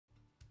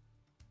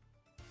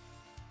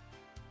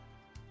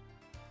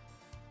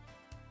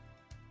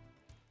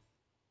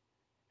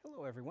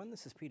Hello everyone,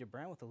 this is Peter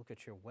Brown with a look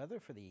at your weather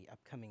for the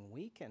upcoming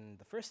week, and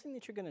the first thing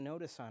that you're going to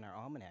notice on our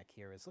almanac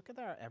here is look at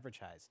our average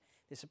highs.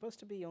 They're supposed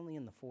to be only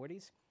in the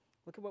 40s.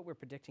 Look at what we're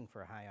predicting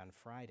for a high on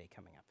Friday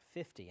coming up,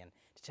 50. And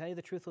to tell you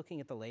the truth, looking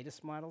at the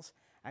latest models,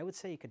 I would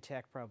say you could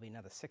tack probably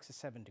another 6 or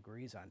 7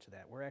 degrees onto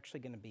that. We're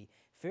actually going to be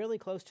fairly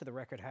close to the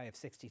record high of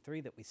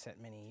 63 that we set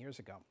many years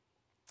ago.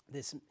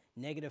 This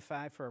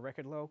 -5 for a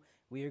record low,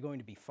 we are going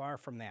to be far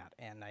from that,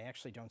 and I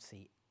actually don't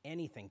see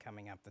anything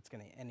coming up that's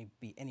going to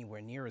be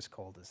anywhere near as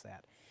cold as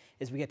that.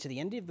 As we get to the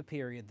end of the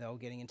period, though,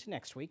 getting into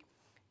next week,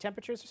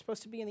 temperatures are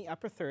supposed to be in the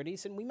upper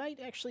 30s, and we might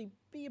actually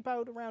be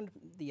about around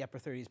the upper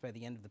 30s by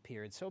the end of the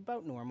period, so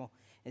about normal.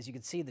 As you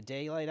can see, the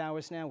daylight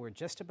hours now, we're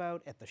just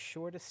about at the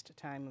shortest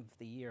time of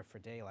the year for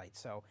daylight.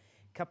 So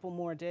a couple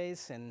more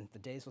days, and the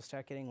days will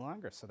start getting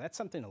longer, so that's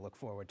something to look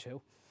forward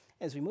to.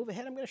 As we move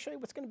ahead, I'm going to show you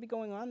what's going to be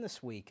going on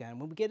this week. And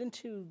when we get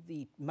into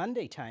the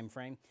Monday time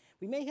frame,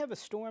 we may have a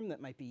storm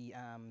that might be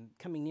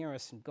coming near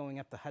us and going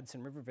up the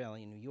Hudson River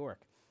Valley in New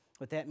York.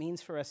 What that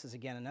means for us is,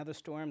 again, another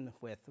storm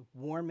with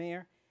warm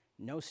air,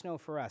 no snow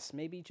for us,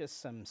 maybe just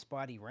some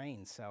spotty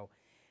rain. So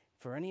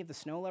for any of the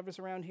snow lovers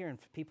around here and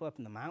for people up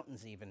in the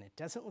mountains even, it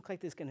doesn't look like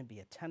there's going to be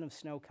a ton of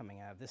snow coming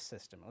out of this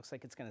system. It looks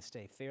like it's going to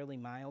stay fairly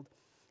mild.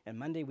 And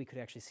Monday we could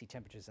actually see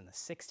temperatures in the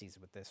 60s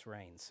with this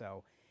rain.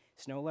 So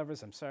snow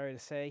lovers, I'm sorry to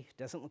say,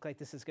 doesn't look like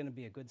this is going to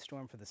be a good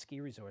storm for the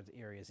ski resort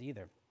areas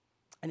either.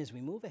 And as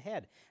we move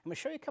ahead, I'm going to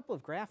show you a couple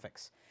of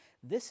graphics.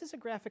 This is a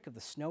graphic of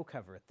the snow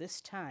cover at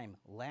this time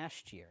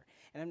last year.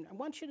 And I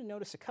want you to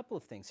notice a couple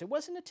of things. There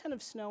wasn't a ton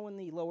of snow in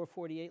the lower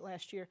 48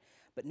 last year,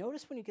 but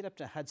notice when you get up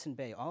to Hudson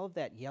Bay, all of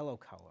that yellow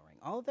coloring.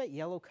 All of that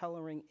yellow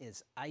coloring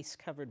is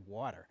ice-covered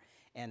water.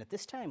 And at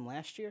this time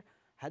last year,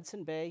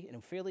 Hudson Bay,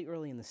 and fairly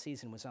early in the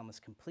season, was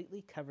almost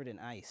completely covered in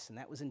ice, and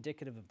that was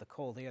indicative of the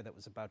cold air that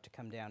was about to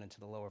come down into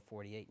the lower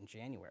 48 in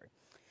January.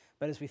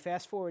 But as we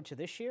fast forward to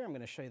this year, I'm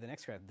going to show you the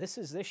next graph. This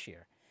is this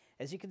year.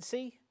 As you can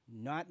see,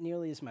 not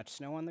nearly as much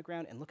snow on the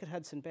ground, and look at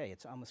Hudson Bay.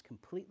 It's almost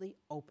completely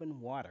open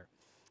water,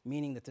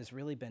 meaning that there's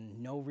really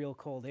been no real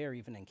cold air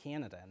even in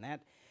Canada, and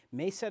that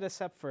may set us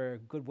up for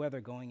good weather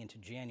going into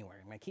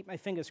January. I'm going to keep my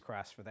fingers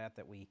crossed for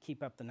that we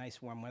keep up the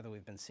nice warm weather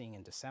we've been seeing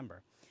in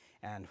December,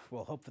 and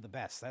we'll hope for the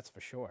best, that's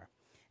for sure.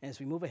 And as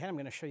we move ahead, I'm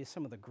going to show you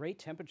some of the great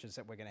temperatures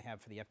that we're going to have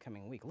for the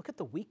upcoming week. Look at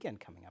the weekend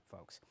coming up,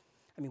 folks.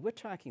 I mean, we're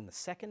talking the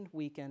second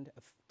weekend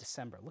of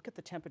December. Look at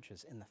the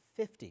temperatures in the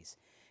 50s.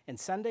 And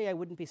Sunday, I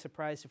wouldn't be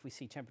surprised if we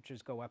see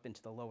temperatures go up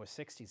into the lower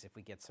 60s if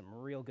we get some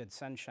real good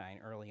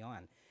sunshine early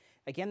on.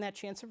 Again, that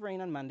chance of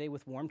rain on Monday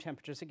with warm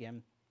temperatures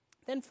again,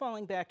 then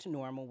falling back to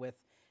normal with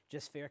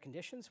just fair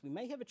conditions. We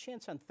may have a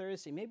chance on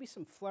Thursday, maybe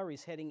some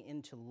flurries heading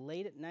into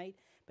late at night,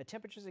 but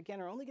temperatures again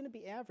are only going to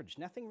be average,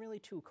 nothing really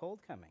too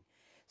cold coming.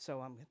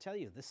 So I'm going to tell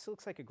you, this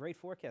looks like a great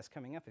forecast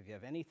coming up. If you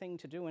have anything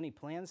to do, any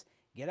plans,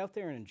 get out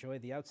there and enjoy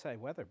the outside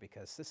weather,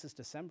 because this is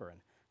December,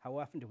 and how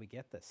often do we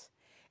get this?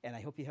 And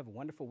I hope you have a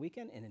wonderful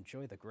weekend and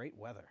enjoy the great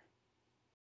weather.